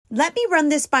"Let me run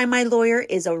this by my lawyer"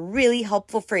 is a really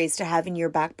helpful phrase to have in your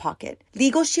back pocket.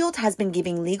 Legal Shield has been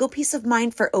giving legal peace of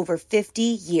mind for over 50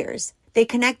 years. They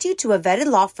connect you to a vetted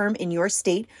law firm in your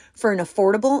state for an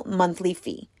affordable monthly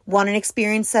fee. Want an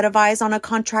experienced set of eyes on a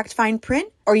contract fine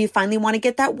print? Or you finally want to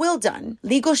get that will done?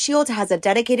 Legal Shield has a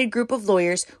dedicated group of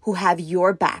lawyers who have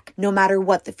your back, no matter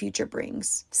what the future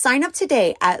brings. Sign up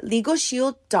today at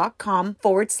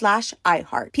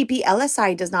LegalShield.com/iHeart.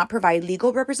 PPLSI does not provide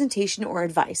legal representation or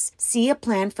advice. See a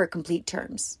plan for complete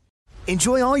terms.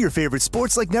 Enjoy all your favorite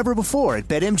sports like never before at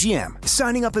BetMGM.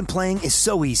 Signing up and playing is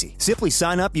so easy. Simply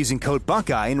sign up using code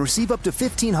Buckeye and receive up to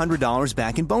 $1,500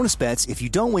 back in bonus bets if you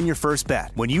don't win your first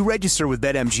bet. When you register with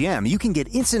BetMGM, you can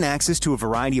get instant access to a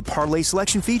variety of parlay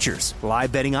selection features,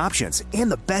 live betting options,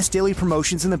 and the best daily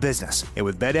promotions in the business. And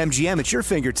with BetMGM at your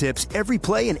fingertips, every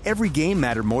play and every game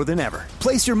matter more than ever.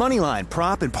 Place your moneyline,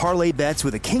 prop, and parlay bets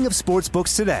with the king of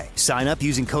sportsbooks today. Sign up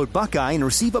using code Buckeye and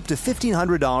receive up to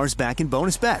 $1,500 back in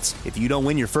bonus bets if you don't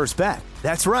win your first bet.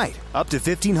 That's right, up to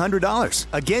 $1,500.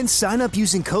 Again, sign up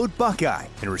using code Buckeye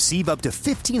and receive up to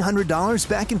 $1,500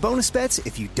 back in bonus bets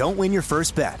if you don't win your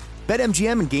first bet.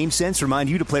 BetMGM and GameSense remind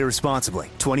you to play responsibly.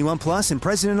 21 plus and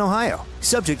present in Ohio.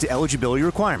 Subject to eligibility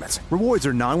requirements. Rewards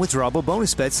are non-withdrawable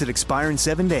bonus bets that expire in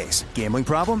 7 days. Gambling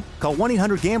problem? Call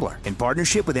 1-800-GAMBLER in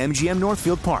partnership with MGM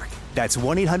Northfield Park. That's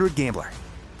 1-800-GAMBLER.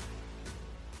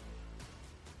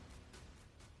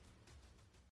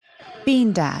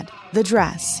 Bean Dad, The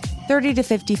Dress, 30 to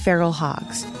 50 Feral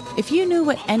Hogs. If you knew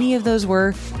what any of those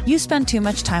were, you spend too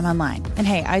much time online. And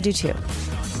hey, I do too.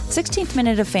 16th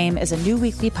Minute of Fame is a new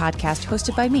weekly podcast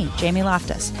hosted by me, Jamie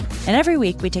Loftus. And every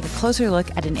week we take a closer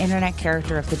look at an internet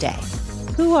character of the day.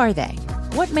 Who are they?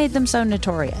 What made them so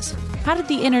notorious? How did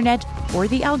the internet, or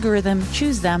the algorithm,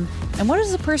 choose them? And what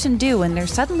does a person do when they're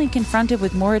suddenly confronted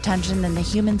with more attention than the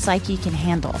human psyche can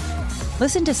handle?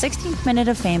 Listen to 16th Minute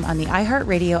of Fame on the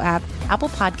iHeartRadio app, Apple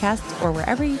Podcasts, or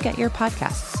wherever you get your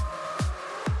podcasts.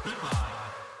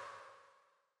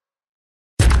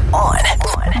 On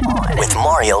with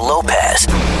Mario Lopez.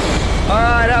 All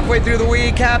right, halfway through the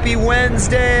week. Happy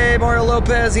Wednesday. Mario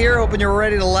Lopez here. Hoping you're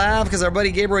ready to laugh because our buddy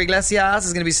Gabriel Iglesias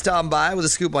is going to be stopping by with a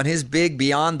scoop on his big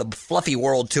Beyond the Fluffy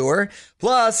World tour.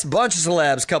 Plus, a bunch of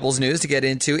celebs, couples news to get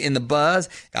into in the buzz.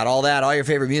 Got all that, all your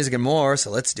favorite music and more, so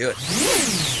let's do it.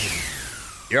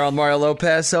 You're on Mario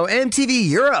Lopez. So MTV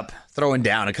Europe throwing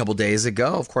down a couple days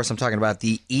ago. Of course, I'm talking about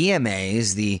the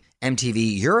EMAs, the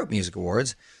MTV Europe Music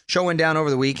Awards. Show went down over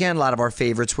the weekend. A lot of our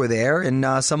favorites were there, and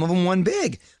some of them won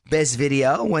big. Best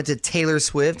Video went to Taylor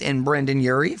Swift and Brendan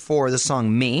Urie for the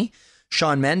song Me.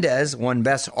 Shawn Mendes won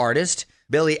Best Artist.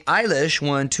 Billie Eilish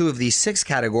won 2 of the 6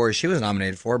 categories she was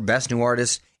nominated for, Best New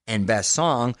Artist and Best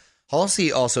Song.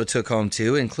 Halsey also took home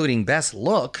 2, including Best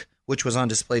Look, which was on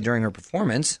display during her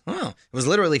performance. Oh, it was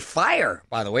literally fire,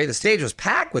 by the way. The stage was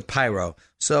packed with pyro.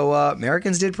 So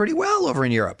Americans did pretty well over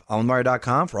in Europe.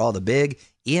 OnWithMario.com for all the big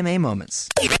EMA moments.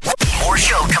 More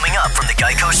show coming up from the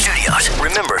Geico Studios.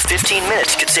 Remember, 15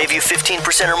 minutes could save you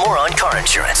 15% or more on car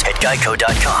insurance at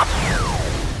Geico.com.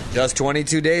 Just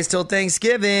 22 days till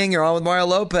Thanksgiving. You're on with Mario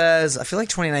Lopez. I feel like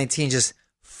 2019 just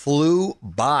flew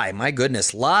by. My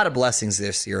goodness. A lot of blessings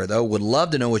this year, though. Would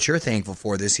love to know what you're thankful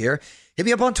for this year. Hit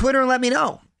me up on Twitter and let me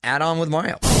know. Add on with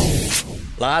Mario.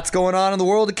 Lots going on in the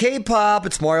world of K-pop.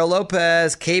 It's Mario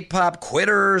Lopez. K-pop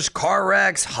quitters, car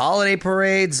wrecks, holiday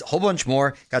parades, a whole bunch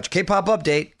more. Got your K-pop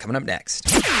update coming up next.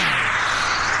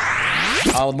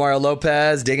 On with Mario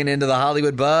Lopez, digging into the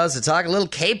Hollywood buzz to talk a little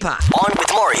K-pop. On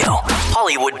with Mario,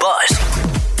 Hollywood Buzz.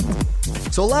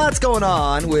 So lots going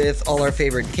on with all our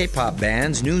favorite K-pop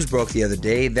bands. News broke the other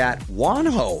day that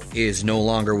Wonho is no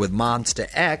longer with Monsta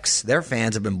X. Their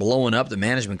fans have been blowing up the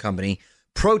management company,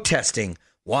 protesting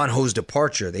Wonho's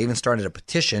departure. They even started a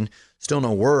petition. Still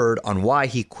no word on why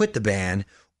he quit the band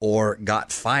or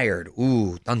got fired.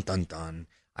 Ooh, dun dun dun.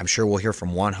 I'm sure we'll hear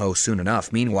from Wonho soon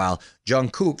enough. Meanwhile,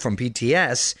 Jungkook from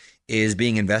BTS is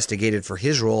being investigated for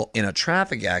his role in a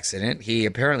traffic accident. He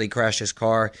apparently crashed his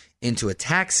car into a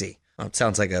taxi. Well, it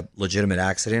sounds like a legitimate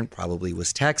accident. Probably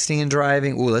was texting and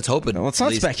driving. Ooh, let's hope it. No, let's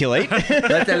not speculate.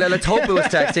 Let's hope it was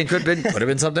texting. Could have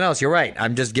been something else. You're right.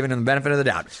 I'm just giving them the benefit of the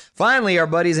doubt. Finally, our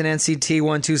buddies in NCT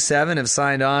 127 have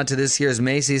signed on to this year's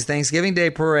Macy's Thanksgiving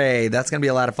Day Parade. That's going to be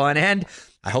a lot of fun. And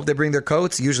I hope they bring their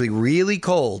coats, usually really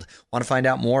cold. Want to find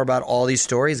out more about all these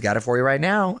stories? Got it for you right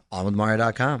now.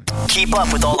 OnWithMario.com. Keep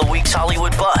up with all the week's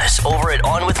Hollywood buzz over at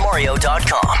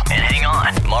OnWithMario.com. And hang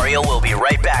on, Mario will be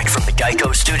right back from the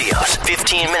Geico Studios.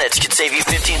 15 minutes could save you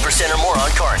 15% or more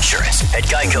on car insurance at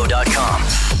Geico.com.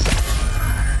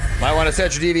 Might want to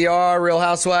set your DVR. Real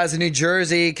Housewives of New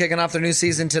Jersey kicking off their new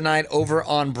season tonight over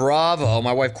on Bravo.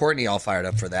 My wife Courtney all fired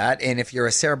up for that. And if you're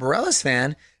a Sarah Bareilles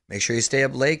fan, make sure you stay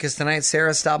up late because tonight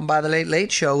Sarah's stopping by the Late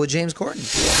Late Show with James Corden.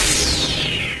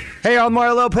 Hey, I'm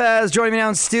Mario Lopez. Joining me now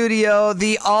in studio,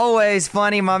 the always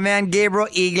funny, my man Gabriel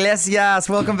Iglesias.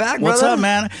 Welcome back, brother. What's up,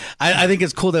 man? I think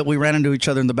it's cool that we ran into each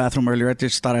other in the bathroom earlier. I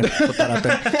just thought I'd put that out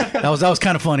there. That was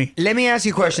kind of funny. Let me ask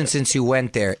you a question since you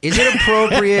went there. Is it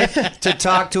appropriate to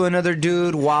talk to another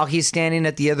dude while he's standing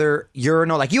at the other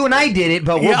urinal? Like, you and I did it,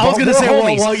 but we're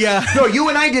homies. Well, yeah. No, you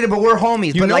and I did it, but we're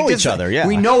homies. You but know like each other, yeah.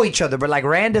 We know each other, but like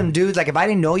random dudes, like if I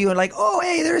didn't know you and like, oh,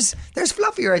 hey, there's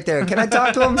Fluffy right there. Can I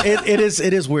talk to him? It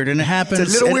is weird, and it happens.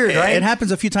 It's a little weird, right? It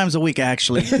happens a few times a week,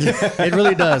 actually. It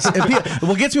really does.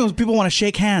 What gets me is people want to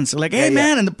shake hands. Like, hey,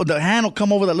 man, and the hand will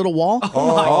come over that little wall. And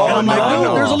I'm like,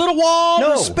 dude, there's a little wall.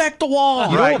 No. Respect the wall.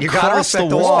 You gotta respect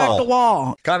the wall. Respect the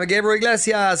wall. Comic Gabriel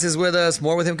Iglesias is with us.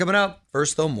 More with him coming up.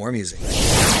 First, though, more music.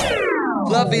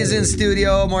 Fluffy's in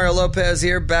studio. Mario Lopez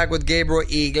here, back with Gabriel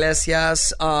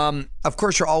Iglesias. Of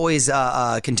course, you're always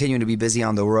continuing to be busy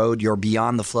on the road. Your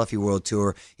Beyond the Fluffy World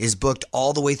Tour is booked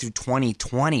all the way through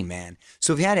 2020, man.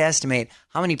 So if you had to estimate,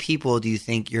 how many people do you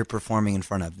think you're performing in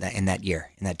front of in that year,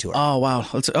 in that tour? Oh, wow.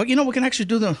 We can actually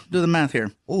do the math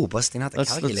here. Oh, busting out the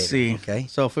calculator. Let's see. Okay.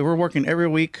 So if we were working every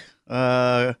week,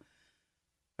 all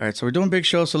right, so we're doing big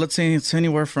shows. So let's see, it's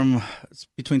anywhere from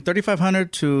between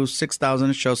 3,500 to 6,000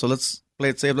 a show. So let's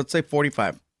say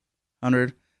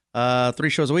 4,500. 3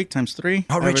 shows a week times 3.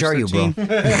 How rich are you, bro?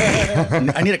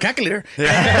 I need a calculator.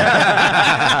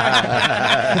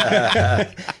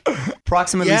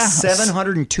 Approximately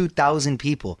 702,000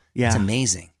 people. Yeah. It's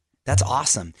amazing. That's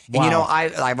awesome. Wow. And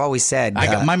I've always said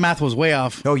my math was way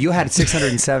off. No, you had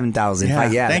 607,000.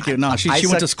 Yeah, thank you. No, she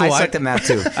went to school. I sucked at math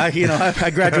too. I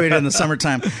graduated in the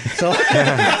summertime, so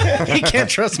you can't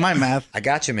trust my math. I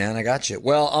got you, man. I got you.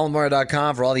 Well,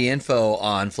 almamara.com for all the info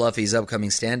on Fluffy's upcoming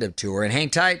stand-up tour. And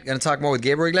hang tight. Going to talk more with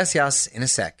Gabriel Iglesias in a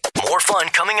sec. More fun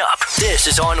coming up. This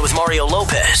is On with Mario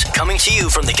Lopez, coming to you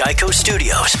from the Geico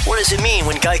Studios. What does it mean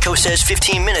when Geico says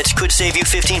 15 minutes could save you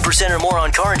 15% or more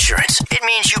on car insurance? It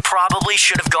means you probably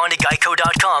should have gone to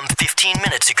geico.com 15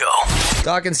 minutes ago.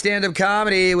 Talking stand-up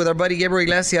comedy with our buddy Gabriel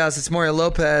Iglesias. It's Mario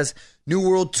Lopez. New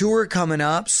World Tour coming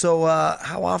up. So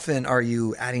how often are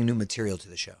you adding new material to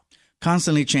the show?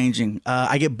 Constantly changing.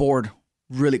 I get bored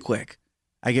really quick.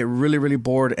 I get really, really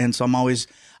bored. And so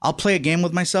I'll play a game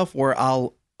with myself where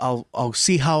I'll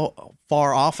see how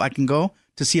far off I can go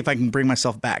to see if I can bring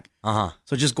myself back.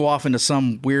 So just go off into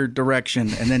some weird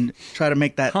direction and then try to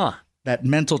make that that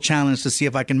mental challenge to see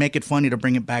if I can make it funny to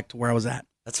bring it back to where I was at.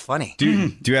 That's funny.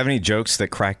 Do you have any jokes that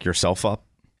crack yourself up?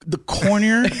 The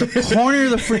cornier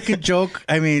the freaking joke.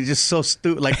 I mean, just so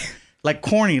stupid. Like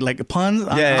corny, like puns.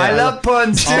 Yeah. I love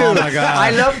puns too. Oh my God. I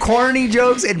love corny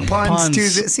jokes and puns too.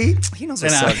 See, he knows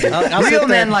what's up. Real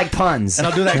men like puns. And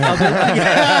I'll do that.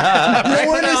 No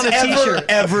one has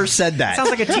ever said that.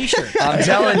 Sounds like a T-shirt. I'm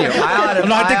telling you.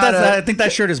 I think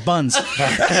that shirt is Buns. Buns.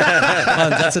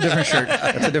 That's a different shirt.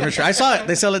 I saw it.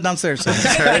 They sell it downstairs.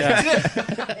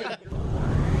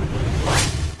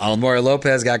 Mario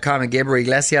Lopez got comic Gabriel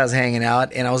Iglesias hanging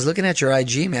out, and I was looking at your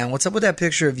IG, man. What's up with that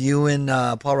picture of you and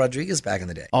Paul Rodriguez back in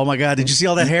the day? Oh my God! Did you see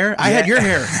all that hair? I had your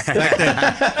hair back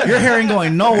then. Your hair ain't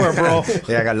going nowhere, bro.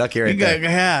 Yeah, I got lucky right there.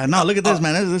 Yeah, no, look at this,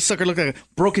 man. This sucker look like a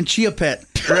broken chia pet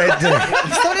right there.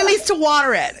 Somebody needs to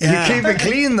water it. Yeah. You keep it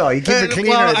clean though. You keep it clean.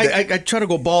 Well, I try to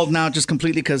go bald now just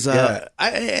completely because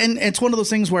and it's one of those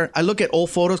things where I look at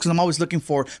old photos because I'm always looking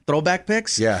for throwback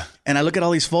pics. Yeah, and I look at all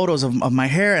these photos of my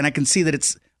hair and I can see that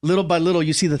it's. Little by little,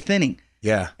 you see the thinning.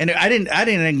 Yeah. And I didn't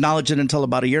acknowledge it until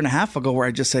about a year and a half ago where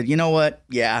I just said, you know what?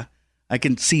 Yeah, I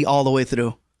can see all the way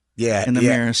through in the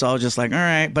mirror. So I was just like, all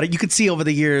right. But you could see over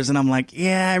the years, and I'm like,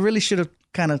 yeah, I really should have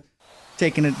kind of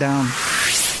taken it down.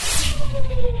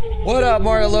 What up,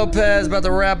 Mario Lopez? About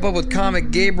to wrap up with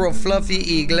comic Gabriel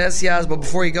Fluffy Iglesias. But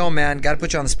before you go, man, got to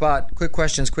put you on the spot. Quick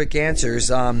questions, quick answers.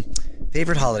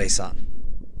 Favorite holiday song?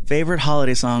 Favorite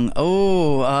holiday song?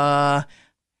 Oh,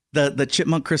 The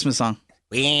Chipmunk Christmas song.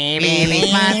 We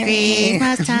believe my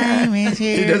Christmas time is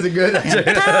here. He does it good.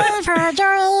 Time for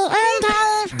joy and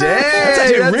time for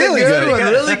that's really good one.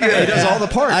 Really good. He does all the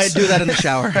parts. I do that in the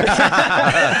shower.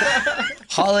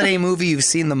 Holiday movie you've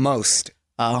seen the most?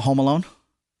 Home Alone.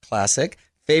 Classic.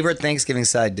 Favorite Thanksgiving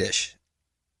side dish?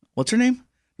 What's her name?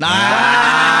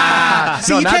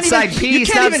 See, no, not side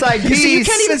piece. Not side piece. You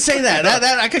can't even say that.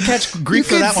 That I could catch grief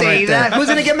for that one right there. Who's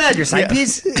gonna get mad? Your side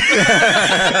piece?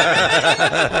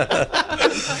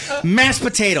 Mashed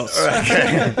potatoes.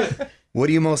 What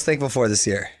are you most thankful for this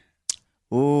year?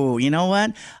 Ooh, you know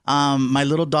what? My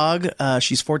little dog,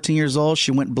 she's 14 years old.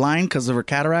 She went blind because of her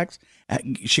cataracts.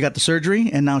 She got the surgery,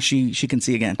 and now she can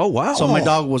see again. Oh, wow. So my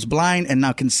dog was blind and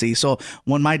now can see. So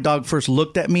when my dog first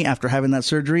looked at me after having that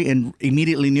surgery and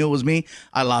immediately knew it was me,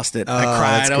 I lost it. I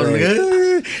cried. I was like,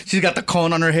 "Ugh." She's got the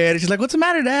cone on her head. She's like, "What's the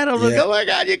matter, Dad?" I was like, "Oh, my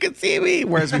God, you can see me."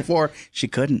 Whereas before, she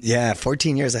couldn't. Yeah,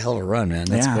 14 years, a hell of a run, man.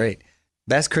 That's great.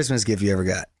 Best Christmas gift you ever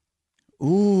got?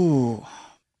 Ooh.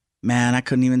 Man, I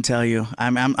couldn't even tell you.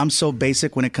 I'm so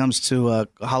basic when it comes to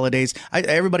holidays.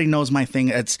 Everybody knows my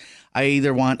thing. I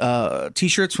either want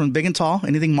T-shirts from Big and Tall,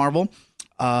 anything Marvel,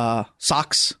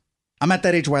 socks. I'm at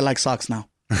that age where I like socks now.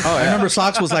 Oh, I remember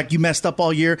socks was like, you messed up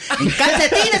all year.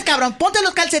 Calcetines, cabrón. Ponte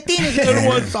los calcetines. I don't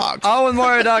want socks.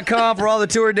 OnWithMario.com for all the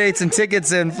tour dates and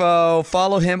tickets info.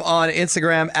 Follow him on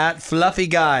Instagram at Fluffy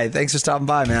Guy. Thanks for stopping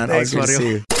by, man. Thanks, Always good to see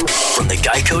you. From the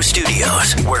Geico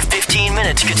Studios, where 15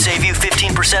 minutes could save you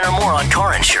 15% or more on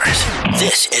car insurance.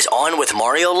 This is On with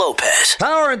Mario Lopez.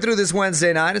 Powering through this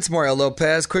Wednesday night, it's Mario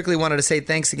Lopez. Quickly wanted to say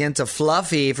thanks again to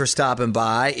Fluffy for stopping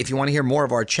by. If you want to hear more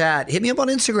of our chat, hit me up on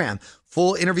Instagram.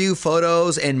 Full interview,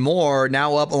 photos, and more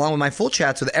now up, along with my full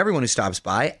chats with everyone who stops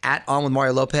by at On with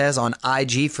Mario Lopez on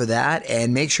IG for that.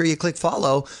 And make sure you click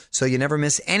follow so you never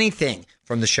miss anything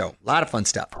from the show. A lot of fun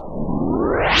stuff.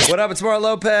 What up? It's Mario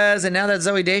Lopez, and now that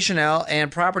Zooey Deschanel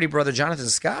and property brother Jonathan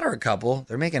Scott are a couple,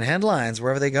 they're making headlines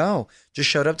wherever they go. Just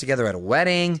showed up together at a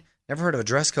wedding. Never heard of a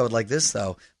dress code like this,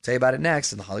 though. I'll tell you about it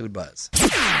next in the Hollywood Buzz.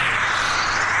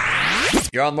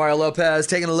 You're on Mario Lopez,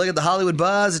 taking a look at the Hollywood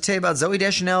Buzz to tell you about Zooey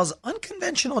Deschanel's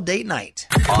unconventional date night.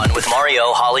 On with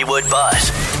Mario Hollywood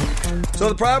Buzz. So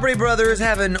the Property Brothers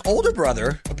have an older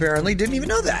brother, apparently, didn't even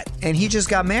know that. And he just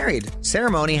got married.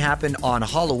 Ceremony happened on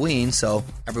Halloween, so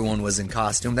everyone was in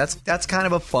costume. That's kind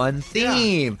of a fun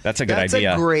theme. Yeah. That's a good idea.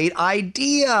 That's a great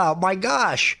idea. My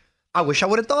gosh. I wish I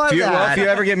would have thought of that. Well, if you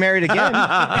ever get married again.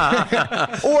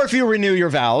 Or if you renew your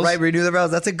vows. Right, renew the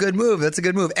vows. That's a good move.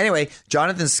 Anyway,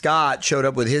 Jonathan Scott showed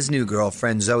up with his new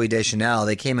girlfriend, Zooey Deschanel.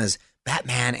 They came as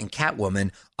Batman and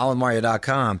Catwoman on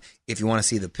Mario.com if you want to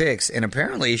see the pics. And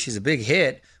apparently she's a big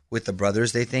hit with the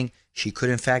brothers. They think she could,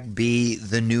 in fact, be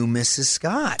the new Mrs.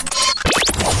 Scott.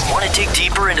 Want to dig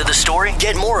deeper into the story?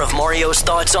 Get more of Mario's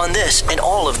thoughts on this and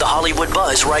all of the Hollywood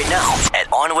Buzz right now at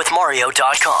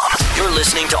OnWithMario.com. You're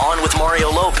listening to On with Mario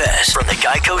Lopez from the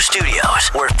Geico Studios,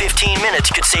 where 15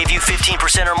 minutes could save you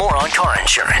 15% or more on car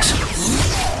insurance.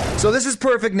 So this is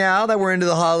perfect now that we're into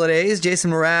the holidays.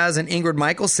 Jason Mraz and Ingrid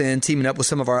Michaelson teaming up with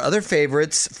some of our other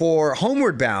favorites for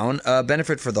Homeward Bound, a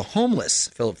benefit for the homeless.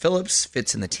 Philip Phillips,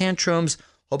 Fits in the Tantrums, a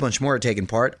whole bunch more are taking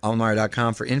part.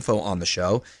 OnWithMario.com for info on the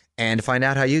show and to find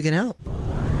out how you can help.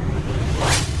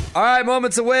 All right,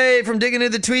 moments away from digging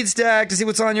into the tweet stack to see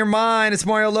what's on your mind. It's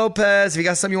Mario Lopez. If you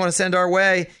got something you want to send our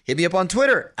way, hit me up on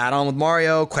Twitter,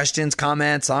 @OnWithMario. Questions,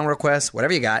 comments, song requests,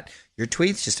 whatever you got. Your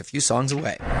tweet's just a few songs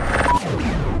away.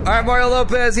 All right, Mario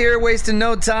Lopez here, wasting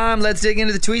no time. Let's dig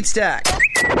into the tweet stack.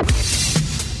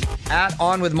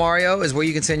 @OnWithMario is where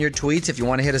you can send your tweets if you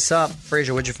want to hit us up.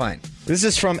 Frazier, what'd you find? This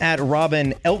is from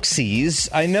 @Robin Elksies.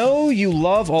 I know you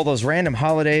love all those random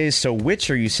holidays, so which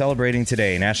are you celebrating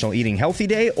today? National Eating Healthy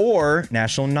Day or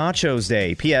National Nachos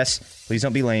Day? P.S. Please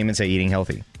don't be lame and say eating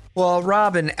healthy. Well,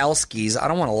 Robin Elskies, I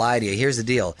don't want to lie to you. Here's the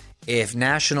deal. If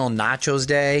National Nachos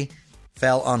Day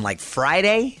fell on like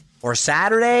Friday or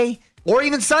Saturday or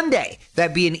even Sunday,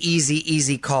 that'd be an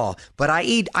easy call. But I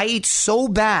eat so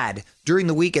bad during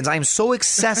the weekends. I am so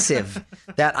excessive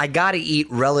that I got to eat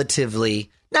relatively.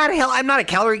 I'm not a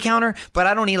calorie counter, but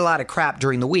I don't eat a lot of crap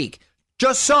during the week.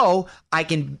 Just so I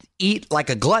can eat like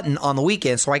a glutton on the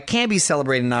weekend, so I can be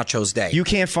celebrating Nachos Day. You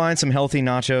can't find some healthy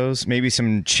nachos? Maybe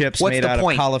some chips made out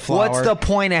of cauliflower? What's the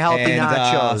point of healthy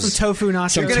nachos? Some tofu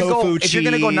nachos. If you're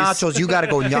going to go nachos, you got to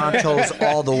go nachos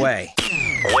all the way.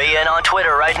 Weigh in on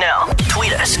Twitter right now.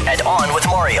 Tweet us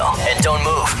 @OnWithMario. And don't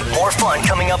move. More fun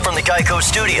coming up from the Geico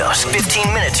Studios.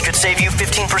 15 minutes could save you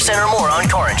 15% or more on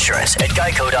car insurance at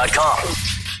Geico.com.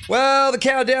 Well, the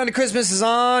countdown to Christmas is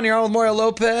on. You're on with Mario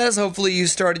Lopez. Hopefully you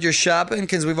started your shopping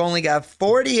because we've only got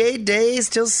 48 days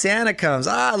till Santa comes.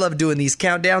 I love doing these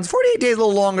countdowns. 48 days a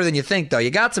little longer than you think, though. You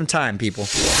got some time, people.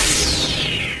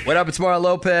 What up? It's Mario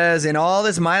Lopez. In all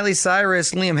this Miley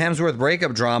Cyrus, Liam Hemsworth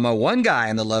breakup drama, one guy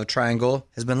in the love triangle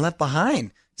has been left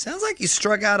behind. Sounds like he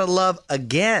struck out of love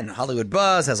again. Hollywood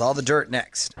Buzz has all the dirt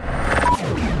next.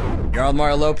 You're on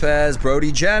Mario Lopez.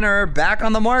 Brody Jenner back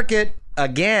on the market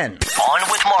again. On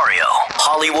with Mario,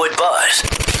 Hollywood Buzz.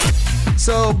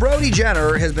 So Brody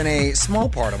Jenner has been a small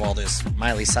part of all this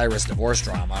Miley Cyrus divorce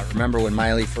drama. Remember when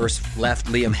Miley first left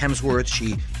Liam Hemsworth,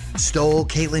 she stole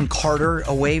Caitlyn Carter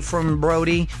away from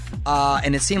Brody.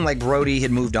 And it seemed like Brody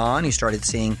had moved on. He started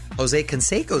seeing Jose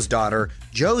Canseco's daughter,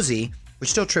 Josie, which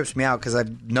still trips me out because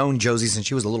I've known Josie since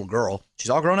she was a little girl. She's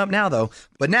all grown up now, though.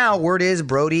 But now word is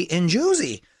Brody and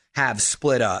Josie have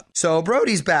split up. So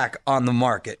Brody's back on the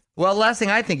market. Well, the last thing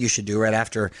I think you should do right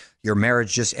after your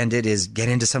marriage just ended is get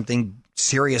into something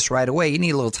serious right away. You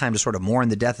need a little time to sort of mourn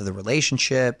the death of the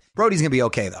relationship. Brody's going to be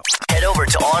okay, though. Head over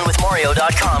to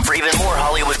OnWithMario.com for even more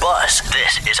Hollywood buzz.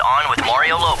 This is On with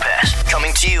Mario Lopez,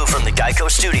 coming to you from the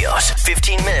Geico Studios.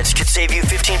 15 minutes could save you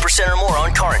 15% or more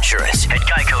on car insurance at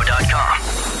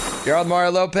Geico.com. You're on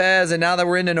Mario Lopez, and now that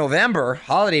we're into November,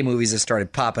 holiday movies have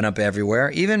started popping up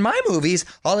everywhere. Even my movies,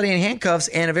 Holiday in Handcuffs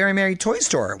and A Very Merry Toy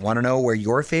Store. Want to know where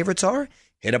your favorites are?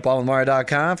 Hit up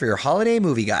OnWithMario.com for your holiday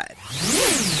movie guide.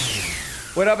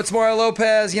 What up, it's Mario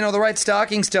Lopez. You know, the right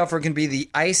stocking stuffer can be the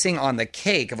icing on the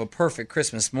cake of a perfect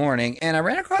Christmas morning. And I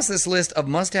ran across this list of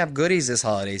must-have goodies this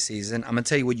holiday season. I'm going to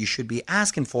tell you what you should be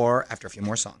asking for after a few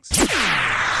more songs.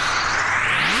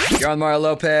 You're on Mario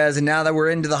Lopez, and now that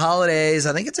we're into the holidays,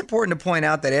 I think it's important to point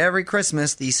out that every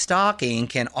Christmas, the stocking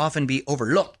can often be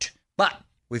overlooked. But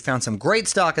we found some great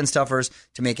stocking stuffers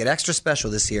to make it extra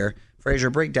special this year. Fraser,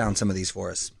 break down some of these for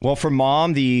us. Well, for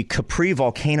Mom, the Capri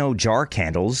Volcano Jar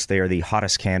Candles. They are the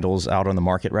hottest candles out on the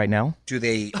market right now. Do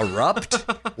they erupt?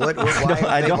 Why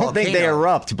I don't think they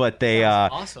erupt, but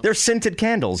they're scented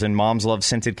candles, and moms love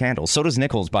scented candles. So does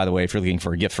Nichols, by the way, if you're looking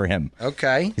for a gift for him.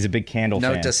 Okay. He's a big candle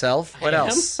fan. Note to self. What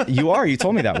else? You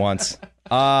told me that once.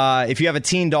 If you have a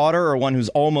teen daughter or one who's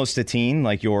almost a teen,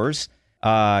 like yours,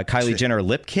 Kylie Jenner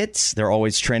lip kits, they're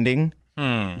always trending.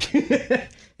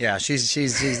 Yeah,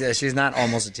 she's not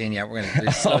almost a teen yet. We're going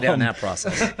to slow down that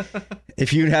process.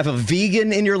 If you have a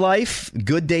vegan in your life,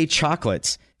 Good Day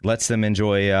Chocolates lets them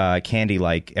enjoy candy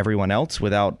like everyone else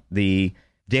without the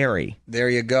dairy. There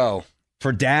you go.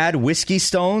 For Dad, Whiskey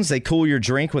Stones. They cool your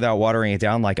drink without watering it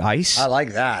down like ice. I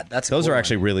like that. Those are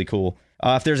actually really cool.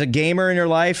 If there's a gamer in your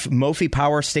life, Mophie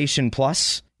Power Station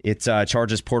Plus. It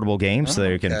charges portable games so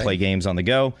that you can play games on the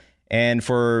go. And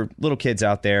for little kids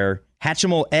out there,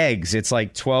 Hatchimal Eggs. It's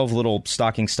like 12 little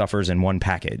stocking stuffers in one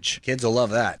package. Kids will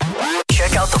love that.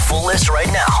 Check out the full list right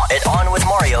now at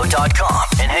OnWithMario.com.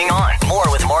 And hang on,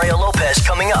 more with Mario Lopez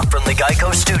coming up from the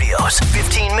Geico Studios.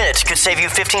 15 minutes could save you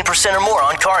 15% or more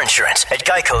on car insurance at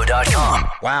Geico.com.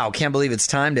 Wow, can't believe it's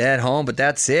time to head home, but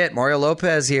that's it. Mario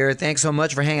Lopez here. Thanks so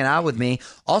much for hanging out with me.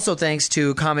 Also, thanks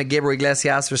to comic Gabriel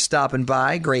Iglesias for stopping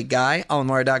by. Great guy.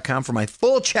 OnWithMario.com for my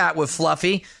full chat with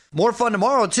Fluffy. More fun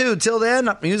tomorrow, too. Till then,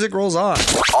 music rolls on.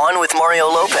 On with Mario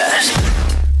Lopez.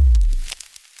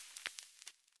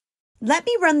 Let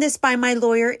me run this by my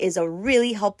lawyer is a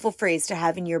really helpful phrase to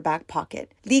have in your back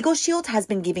pocket. Legal Shield has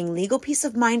been giving legal peace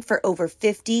of mind for over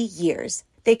 50 years.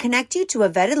 They connect you to a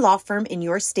vetted law firm in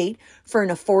your state for an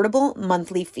affordable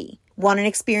monthly fee. Want an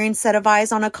experienced set of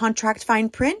eyes on a contract fine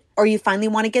print? Or you finally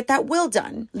want to get that will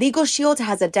done? Legal Shield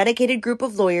has a dedicated group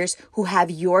of lawyers who have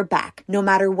your back, no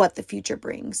matter what the future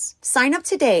brings. Sign up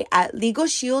today at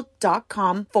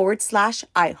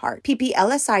LegalShield.com/iHeart.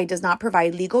 PPLSI does not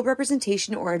provide legal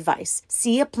representation or advice.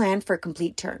 See a plan for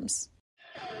complete terms.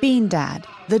 Bean Dad,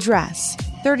 The Dress,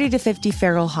 30 to 50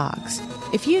 Feral Hogs.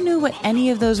 If you knew what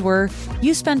any of those were,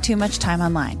 you spend too much time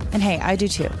online. And hey, I do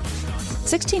too.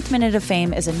 16th Minute of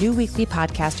Fame is a new weekly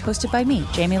podcast hosted by me,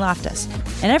 Jamie Loftus.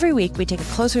 And every week we take a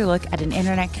closer look at an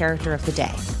internet character of the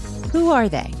day. Who are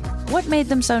they? What made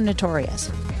them so notorious?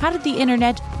 How did the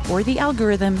internet or the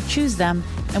algorithm choose them?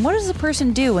 And what does a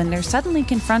person do when they're suddenly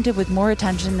confronted with more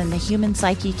attention than the human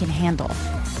psyche can handle?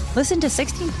 Listen to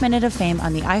 16th Minute of Fame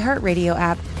on the iHeartRadio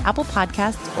app, Apple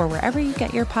Podcasts, or wherever you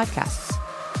get your podcasts.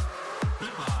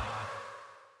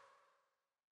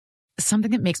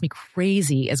 Something that makes me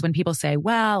crazy is when people say,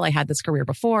 well, I had this career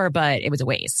before, but it was a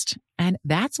waste. And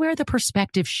that's where the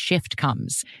perspective shift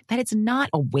comes, that it's not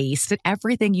a waste, that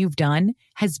everything you've done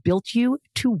has built you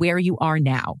to where you are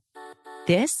now.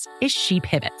 This is She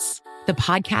Pivots, the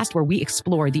podcast where we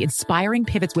explore the inspiring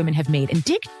pivots women have made and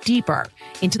dig deeper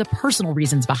into the personal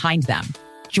reasons behind them.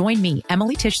 Join me,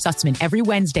 Emily Tish Sussman, every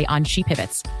Wednesday on She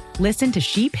Pivots. Listen to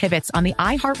She Pivots on the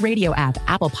iHeartRadio app,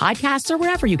 Apple Podcasts, or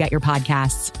wherever you get your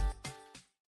podcasts.